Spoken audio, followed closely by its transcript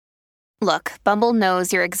Look, Bumble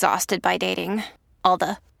knows you're exhausted by dating. All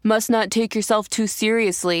the must not take yourself too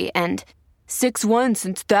seriously and 6'1"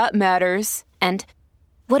 since that matters. And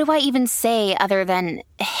what do I even say other than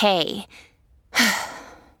hey?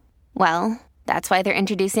 Well, that's why they're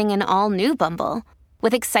introducing an all-new Bumble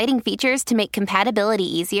with exciting features to make compatibility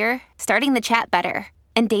easier, starting the chat better,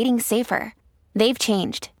 and dating safer. They've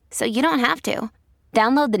changed, so you don't have to.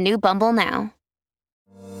 Download the new Bumble now.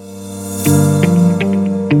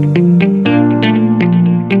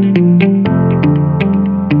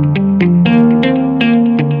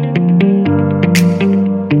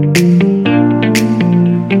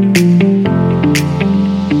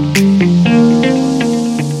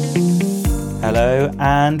 Hello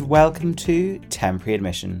and welcome to Temporary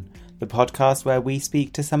Admission, the podcast where we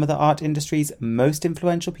speak to some of the art industry's most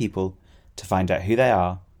influential people to find out who they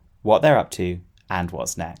are, what they're up to, and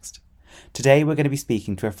what's next. Today we're going to be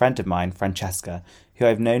speaking to a friend of mine, Francesca, who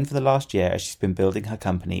I've known for the last year as she's been building her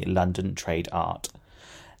company, London Trade Art.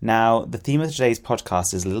 Now, the theme of today's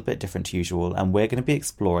podcast is a little bit different to usual, and we're going to be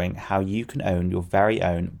exploring how you can own your very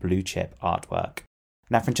own blue chip artwork.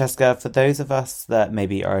 Now, Francesca, for those of us that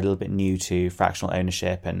maybe are a little bit new to fractional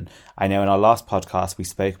ownership, and I know in our last podcast we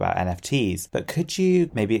spoke about NFTs, but could you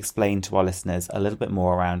maybe explain to our listeners a little bit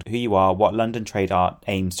more around who you are, what London Trade Art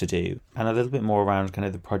aims to do, and a little bit more around kind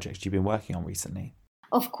of the projects you've been working on recently?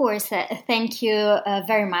 Of course. Thank you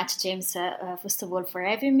very much, James, first of all, for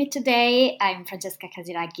having me today. I'm Francesca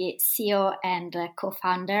Casiraghi, CEO and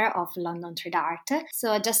co-founder of London Trade Art.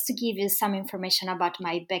 So just to give you some information about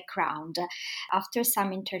my background, after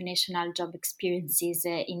some international job experiences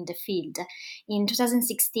in the field, in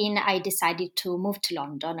 2016, I decided to move to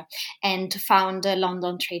London and to found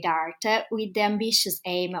London Trade Art with the ambitious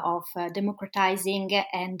aim of democratizing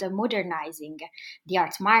and modernizing the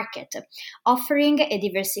art market, offering a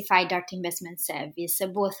diversified art investment service,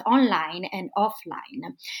 both online and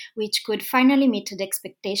offline, which could finally meet the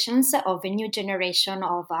expectations of a new generation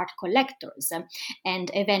of art collectors and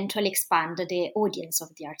eventually expand the audience of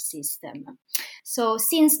the art system. So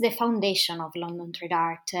since the foundation of London Trade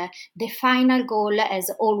Art, the final goal has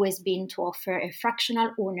always been to offer a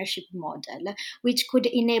fractional ownership model, which could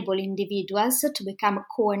enable individuals to become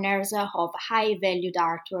co-owners of high-valued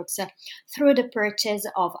artworks through the purchase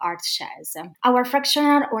of art shares. Our fractional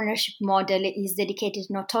ownership model is dedicated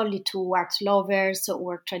not only to art lovers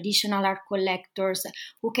or traditional art collectors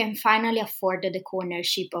who can finally afford the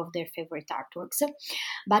co-ownership of their favorite artworks,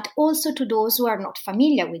 but also to those who are not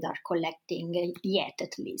familiar with art collecting yet,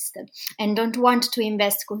 at least, and don't want to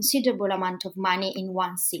invest considerable amount of money in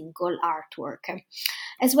one single artwork,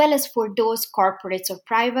 as well as for those corporates or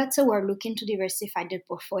privates who are looking to diversify their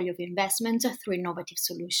portfolio of investments through innovative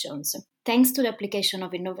solutions. Thanks to the application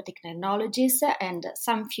of innovative technologies and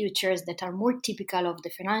some features that are more typical of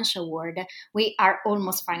the financial world, we are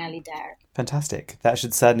almost finally there. Fantastic. That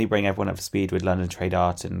should certainly bring everyone up to speed with London Trade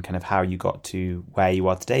Art and kind of how you got to where you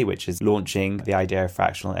are today, which is launching the idea of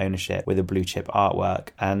fractional ownership with a blue chip artwork.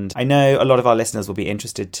 And I know a lot of our listeners will be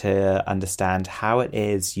interested to understand how it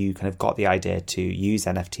is you kind of got the idea to use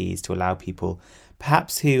NFTs to allow people,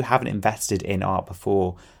 perhaps who haven't invested in art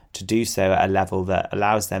before, to do so at a level that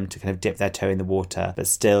allows them to kind of dip their toe in the water, but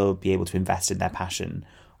still be able to invest in their passion.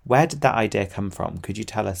 Where did that idea come from? Could you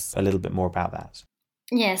tell us a little bit more about that?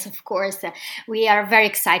 Yes, of course. We are very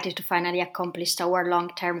excited to finally accomplish our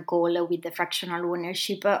long-term goal with the fractional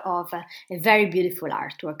ownership of a very beautiful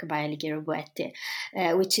artwork by Alighiero Goetti,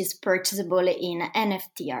 which is purchasable in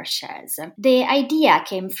NFT art shares. The idea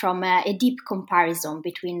came from a deep comparison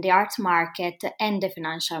between the art market and the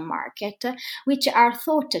financial market, which are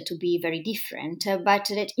thought to be very different, but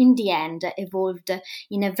that in the end evolved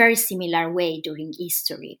in a very similar way during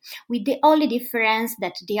history, with the only difference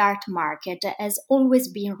that the art market has always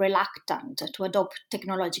been reluctant to adopt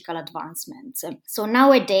technological advancements. So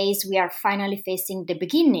nowadays we are finally facing the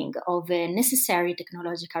beginning of a necessary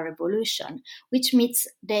technological revolution, which meets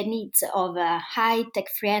the needs of a high-tech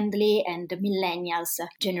friendly and millennials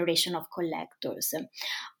generation of collectors.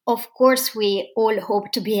 Of course, we all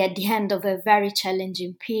hope to be at the end of a very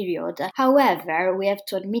challenging period. However, we have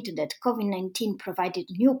to admit that COVID-19 provided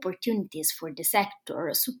new opportunities for the sector,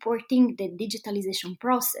 supporting the digitalization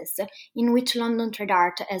process in which London Trade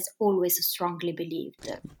Art has always strongly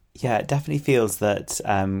believed. Yeah, it definitely feels that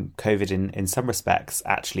COVID in some respects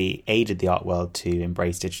actually aided the art world to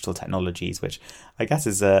embrace digital technologies, which I guess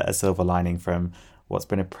is a silver lining from what's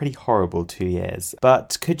been a pretty horrible 2 years.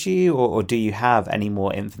 But could you or do you have any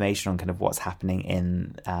more information on kind of what's happening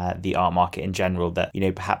in the art market in general that,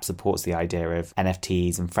 perhaps supports the idea of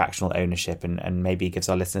NFTs and fractional ownership and maybe gives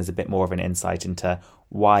our listeners a bit more of an insight into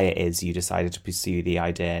why it is you decided to pursue the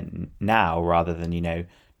idea now rather than,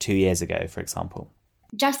 2 years ago, for example?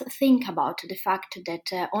 Just think about the fact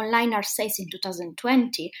that online art sales in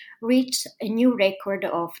 2020 reached a new record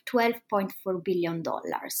of $12.4 billion,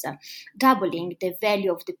 doubling the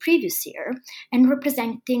value of the previous year and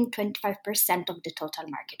representing 25% of the total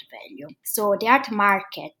market value. So the art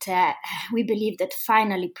market, we believe that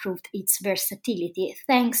finally proved its versatility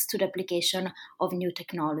thanks to the application of new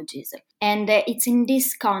technologies. And it's in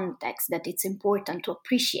this context that it's important to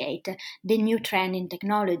appreciate the new trend in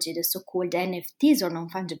technology, the so-called NFTs or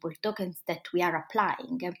non-fungible tokens that we are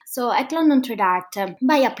applying. So at London Trade Art,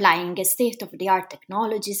 by applying state-of-the-art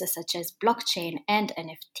technologies such as blockchain and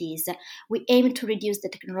NFTs, we aim to reduce the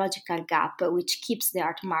technological gap which keeps the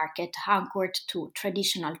art market anchored to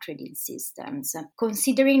traditional trading systems.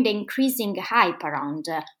 Considering the increasing hype around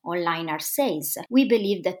online art sales, we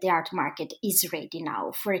believe that the art market is ready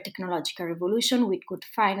now for a technological revolution which could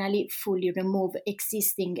finally fully remove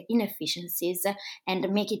existing inefficiencies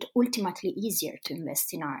and make it ultimately easier to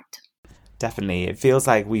invest in art. Definitely. It feels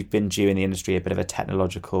like we've been due in the industry a bit of a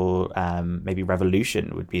technological, maybe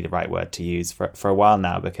revolution would be the right word to use for a while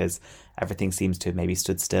now, because everything seems to have maybe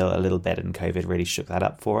stood still a little bit and COVID really shook that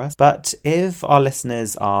up for us. But if our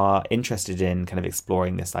listeners are interested in kind of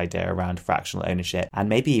exploring this idea around fractional ownership and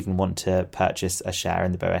maybe even want to purchase a share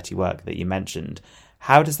in the Boetti work that you mentioned,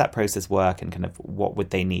 how does that process work and kind of what would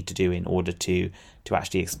they need to do in order to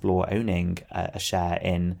actually explore owning a share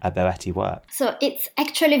in a Boetti work? So it's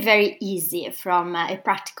actually very easy from a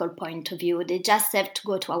practical point of view. They just have to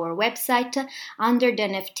go to our website. Under the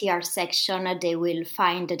NFTR section, they will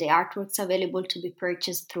find the artworks available to be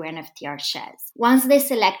purchased through NFTR shares. Once they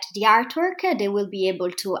select the artwork, they will be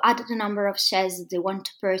able to add the number of shares they want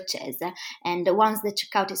to purchase. And once the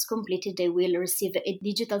checkout is completed, they will receive a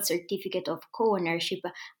digital certificate of co-ownership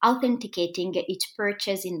authenticating each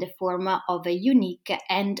purchase in the form of a unique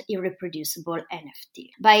and irreproducible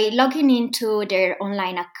NFT. By logging into their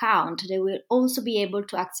online account, they will also be able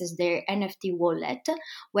to access their NFT wallet,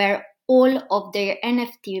 where all of their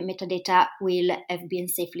NFT metadata will have been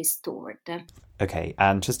safely stored. Okay,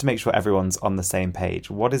 and just to make sure everyone's on the same page,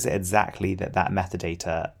 what is it exactly that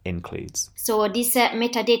metadata includes? So this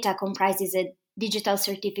metadata comprises a digital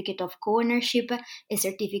certificate of co-ownership, a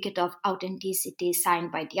certificate of authenticity signed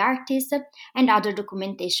by the artist, and other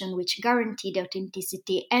documentation which guarantee the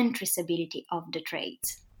authenticity and traceability of the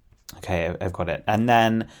trades. Okay, I've got it. And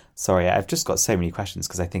then, sorry, I've just got so many questions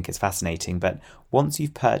because I think it's fascinating, but once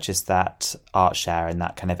you've purchased that art share and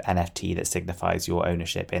that kind of NFT that signifies your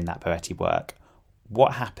ownership in that Boetti work,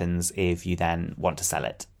 what happens if you then want to sell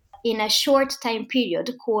it? In a short time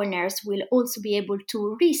period, co-owners will also be able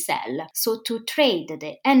to resell, so to trade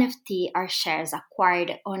the NFT art shares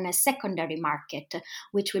acquired on a secondary market,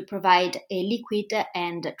 which will provide a liquid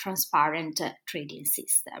and transparent trading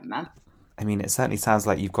system. I mean, it certainly sounds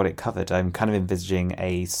like you've got it covered. I'm kind of envisaging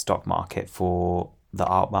a stock market for the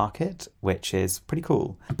art market, which is pretty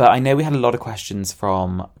cool. But I know we had a lot of questions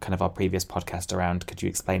from kind of our previous podcast around, could you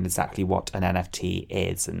explain exactly what an NFT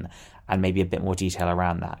is and maybe a bit more detail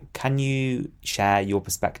around that. Can you share your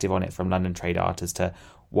perspective on it from London Trade Art as to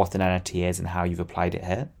what an NFT is and how you've applied it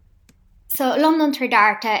here? So London Trade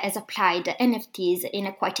Art has applied NFTs in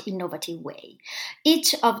a quite innovative way.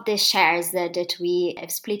 Each of the shares that we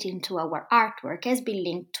have split into our artwork has been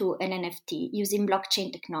linked to an NFT using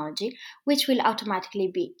blockchain technology, which will automatically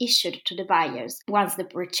be issued to the buyers once the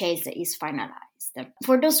purchase is finalized.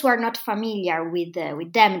 For those who are not familiar with them,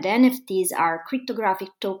 the NFTs are cryptographic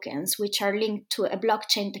tokens which are linked to a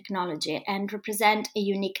blockchain technology and represent a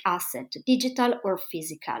unique asset, digital or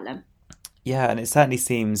physical. Yeah, and it certainly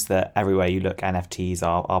seems that everywhere you look, NFTs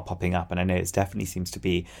are popping up. And I know it definitely seems to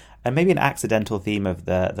be maybe an accidental theme of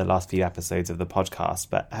the last few episodes of the podcast.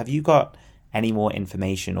 But have you got any more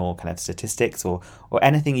information or kind of statistics or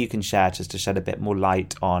anything you can share just to shed a bit more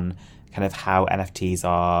light on kind of how NFTs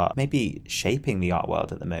are maybe shaping the art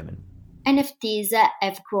world at the moment? NFTs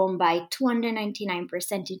have grown by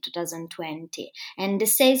 299% in 2020, and the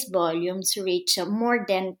sales volumes reach more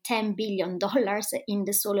than $10 billion in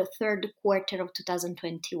the sole third quarter of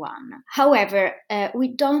 2021. However, we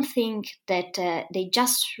don't think that they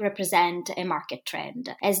just represent a market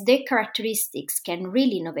trend, as their characteristics can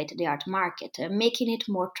really innovate the art market, making it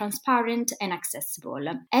more transparent and accessible.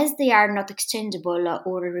 As they are not exchangeable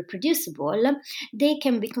or reproducible, they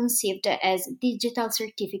can be conceived as digital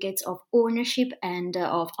certificates of ownership and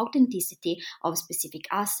of authenticity of specific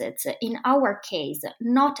assets. In our case,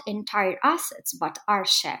 not entire assets, but art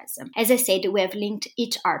shares. As I said, we have linked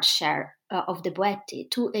each art share of the Boetti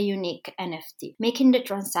to a unique NFT, making the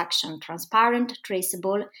transaction transparent,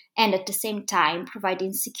 traceable, and at the same time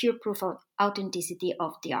providing secure proof of authenticity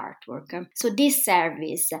of the artwork. So this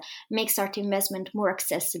service makes art investment more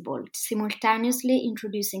accessible, simultaneously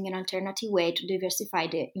introducing an alternative way to diversify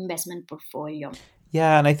the investment portfolio.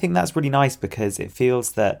 Yeah, and I think that's really nice because it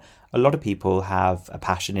feels that a lot of people have a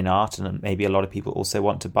passion in art, and maybe a lot of people also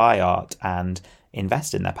want to buy art and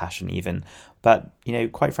invest in their passion even. But,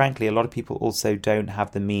 quite frankly, a lot of people also don't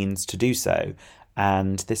have the means to do so.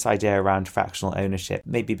 And this idea around fractional ownership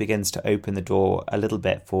maybe begins to open the door a little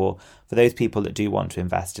bit for those people that do want to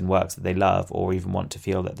invest in works that they love, or even want to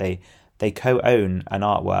feel that they co-own an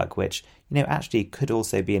artwork, which, actually could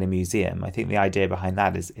also be in a museum. I think the idea behind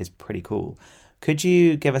that is pretty cool. Could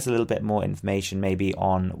you give us a little bit more information maybe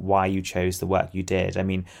on why you chose the work you did? I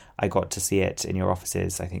mean, I got to see it in your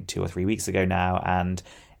offices, I think 2 or 3 weeks ago now, and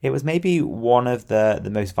it was maybe one of the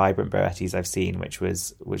most vibrant Boettis I've seen, which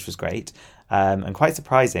was great and quite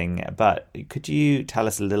surprising. But could you tell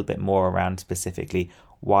us a little bit more around specifically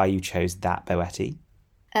why you chose that Boetti?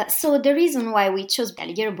 So the reason why we chose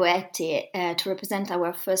Alighiero Boetti to represent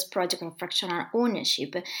our first project of fractional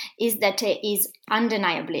ownership is that he is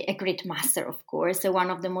undeniably a great master, of course, one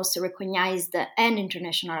of the most recognized and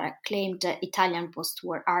internationally acclaimed Italian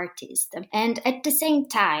post-war artists. And at the same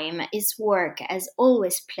time, his work has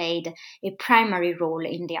always played a primary role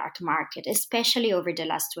in the art market, especially over the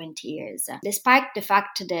last 20 years. Despite the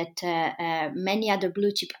fact that many other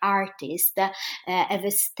blue-chip artists have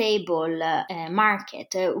a stable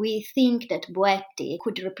market, we think that Boetti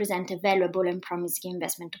could represent a valuable and promising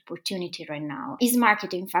investment opportunity right now. His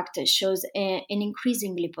market, in fact, shows an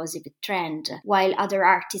increasingly positive trend, while other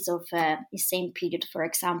artists of the same period, for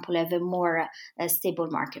example, have a more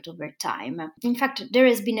stable market over time. In fact, there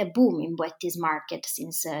has been a boom in Boetti's market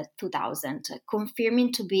since 2000,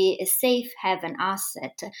 confirming to be a safe haven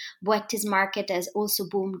asset. Boetti's market has also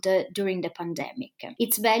boomed during the pandemic.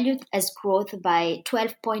 Its value has grown by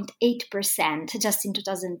 12.8% just in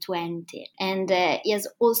 2020, and he has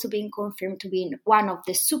also been confirmed to be one of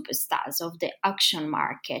the superstars of the auction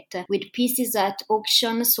market, with pieces at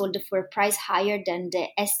auction sold for a price higher than the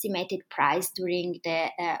estimated price during the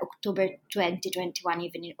October 2021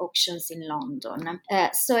 evening auctions in London.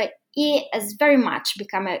 So he has very much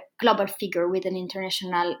become a global figure with an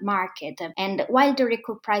international market. And while the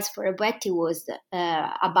record price for a Boetti was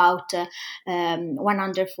about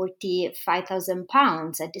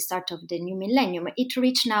 £145,000 at the start of the new millennium, it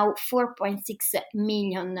reached now £4.6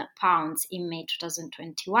 million in May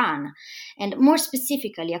 2021. And more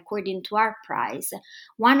specifically, according to our price,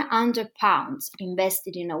 £100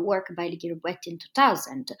 invested in a work by Alighiero Boetti in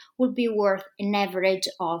 2000 would be worth an average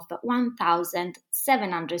of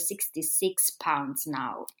 £1,766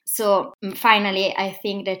 now. So finally, I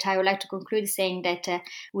think that I would like to conclude saying that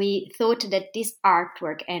we thought that this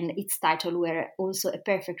artwork and its title were also a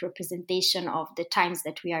perfect representation of the times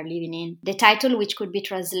that we are living in. The title, which could be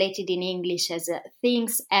translated in English as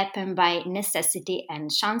Things Happen by Necessity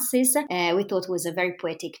and Chances, we thought was a very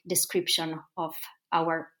poetic description of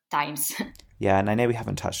our times. Yeah, and I know we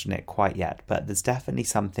haven't touched on it quite yet, but there's definitely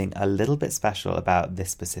something a little bit special about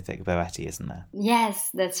this specific Boetti, isn't there?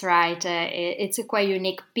 Yes, that's right. It's a quite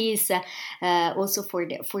unique piece, also for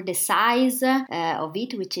the size of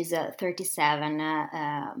it, which is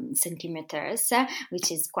 37 centimeters,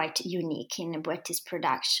 which is quite unique in Boetti's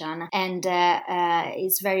production, and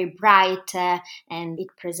it's very bright, and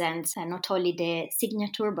it presents not only the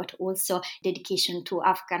signature but also dedication to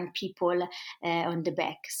Afghan people on the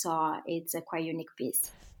back. So it's a quite unique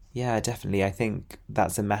piece. Yeah, definitely. I think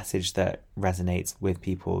that's a message that resonates with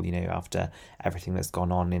people, after everything that's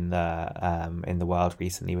gone on in the world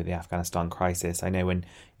recently with the Afghanistan crisis. I know when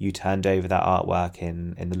you turned over that artwork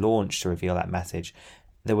in the launch to reveal that message,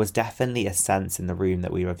 there was definitely a sense in the room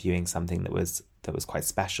that we were viewing something that was quite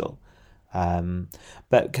special.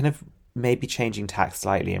 But kind of maybe changing tack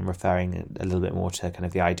slightly and referring a little bit more to kind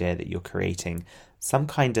of the idea that you're creating some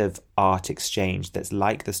kind of art exchange that's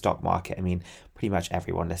like the stock market. I mean, pretty much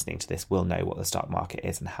everyone listening to this will know what the stock market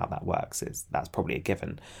is and how that works. That's probably a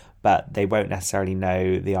given, but they won't necessarily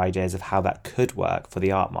know the ideas of how that could work for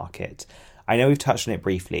the art market. I know we've touched on it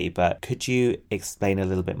briefly, but could you explain a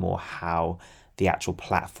little bit more how the actual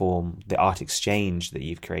platform, the art exchange that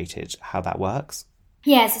you've created, how that works?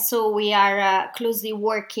 Yes, so we are closely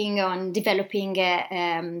working on developing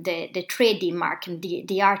the trading market,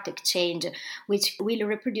 the art exchange, which will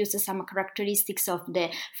reproduce some characteristics of the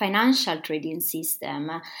financial trading system,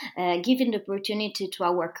 giving the opportunity to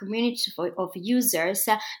our community of users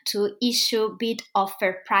to issue bid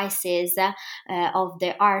offer prices of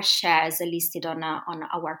the art shares listed on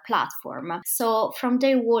our platform. So from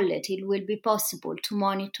their wallet, it will be possible to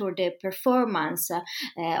monitor the performance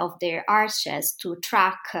of their art shares, to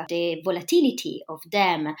track the volatility of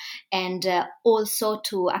them, and also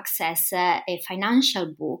to access a financial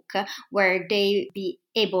book where they be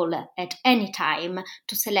able at any time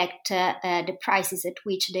to select the prices at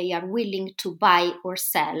which they are willing to buy or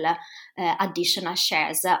sell additional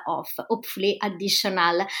shares of hopefully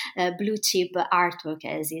additional blue chip artwork,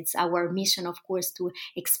 as it's our mission, of course, to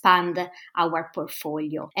expand our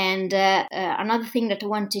portfolio. And another thing that I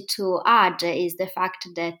wanted to add is the fact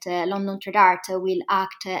that London Trade Art will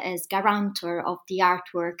act as guarantor of the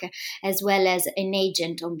artwork as well as an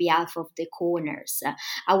agent on behalf of the corners.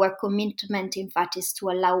 Our commitment, in fact, is to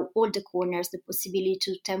allow all the corners the possibility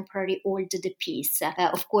to temporarily hold the piece,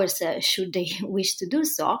 of course, should they wish to do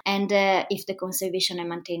so, and if the conservation and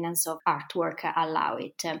maintenance of artwork allow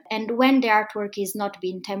it. And when the artwork is not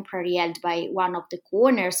being temporarily held by one of the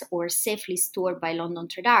corners or safely stored by London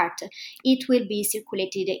Trade Art, it will be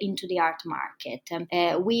circulated into the art market.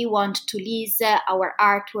 We want to lease our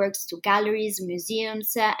artworks to galleries,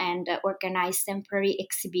 museums, and organize temporary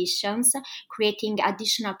exhibitions, creating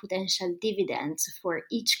additional potential dividends for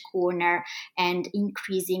each corner and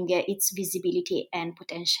increasing its visibility and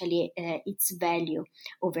potentially its value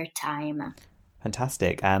over time.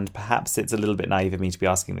 Fantastic. And perhaps it's a little bit naive of me to be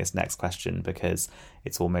asking this next question, because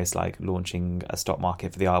it's almost like launching a stock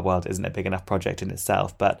market for the art world isn't a big enough project in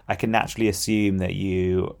itself. But I can naturally assume that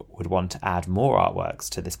you would want to add more artworks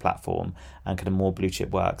to this platform and kind of more blue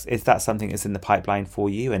chip works. Is that something that's in the pipeline for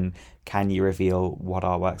you? And can you reveal what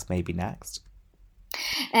artworks may be next?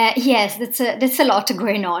 Yes, that's a lot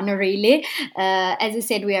going on, really. As I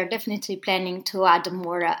said, we are definitely planning to add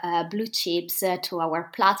more blue chips to our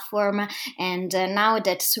platform. And now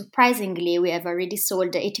that surprisingly we have already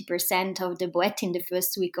sold 80% of the Boetti in the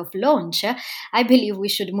first week of launch, I believe we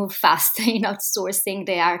should move fast in outsourcing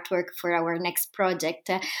the artwork for our next project.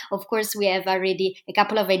 Of course, we have already a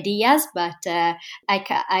couple of ideas, but I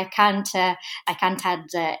can't add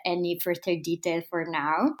any further detail for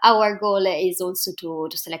now. Our goal is also to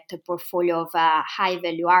select a portfolio of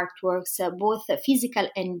high-value artworks, both physical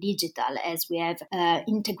and digital, as we have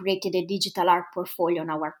integrated a digital art portfolio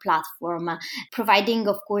on our platform, providing,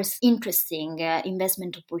 of course, interesting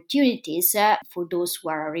investment opportunities for those who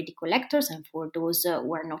are already collectors and for those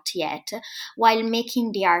who are not yet, while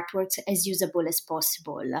making the artworks as usable as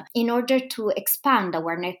possible. In order to expand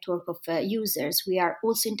our network of users, we are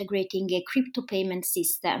also integrating a crypto payment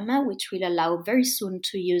system, which will allow very soon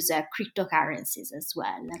to use cryptocurrencies as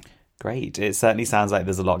well. Great. It certainly sounds like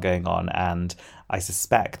there's a lot going on, and I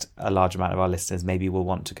suspect a large amount of our listeners maybe will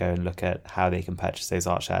want to go and look at how they can purchase those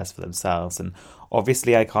art shares for themselves. And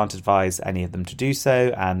obviously I can't advise any of them to do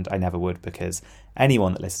so, and I never would, because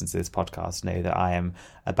anyone that listens to this podcast know that I am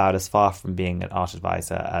about as far from being an art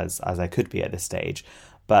advisor as I could be at this stage.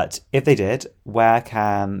 But if they did, where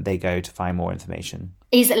can they go to find more information?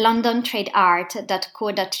 Is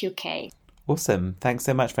londontradeart.co.uk. Awesome. Thanks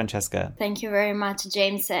so much, Francesca. Thank you very much,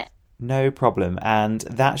 James. No problem. And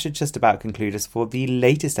that should just about conclude us for the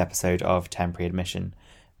latest episode of Temporary Admission.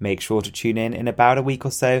 Make sure to tune in about a week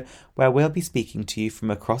or so, where we'll be speaking to you from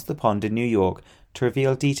across the pond in New York to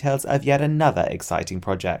reveal details of yet another exciting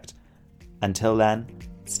project. Until then,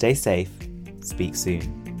 stay safe. Speak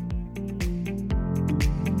soon.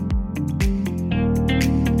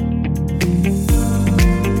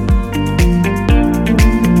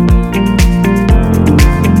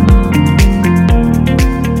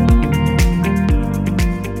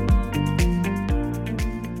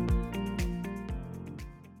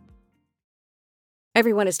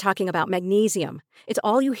 Everyone is talking about magnesium. It's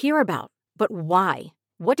all you hear about. But why?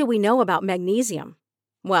 What do we know about magnesium?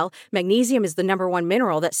 Well, magnesium is the number one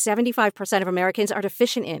mineral that 75% of Americans are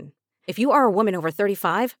deficient in. If you are a woman over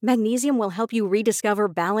 35, magnesium will help you rediscover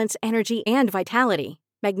balance, energy, and vitality.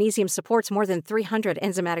 Magnesium supports more than 300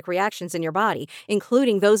 enzymatic reactions in your body,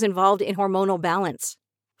 including those involved in hormonal balance.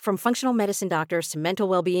 From functional medicine doctors to mental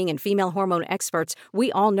well-being and female hormone experts,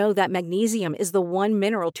 we all know that magnesium is the one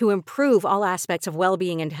mineral to improve all aspects of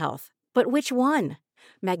well-being and health. But which one?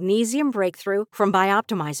 Magnesium Breakthrough from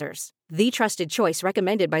Bioptimizers, the trusted choice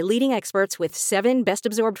recommended by leading experts with 7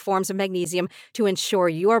 best-absorbed forms of magnesium to ensure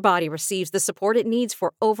your body receives the support it needs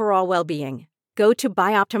for overall well-being. Go to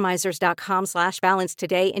bioptimizers.com/balance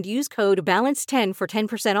today and use code BALANCE10 for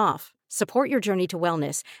 10% off. Support your journey to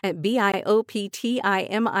wellness at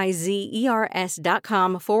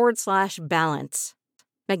bioptimizers.com/balance.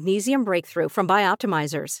 Magnesium Breakthrough from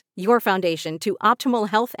Bioptimizers, your foundation to optimal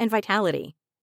health and vitality.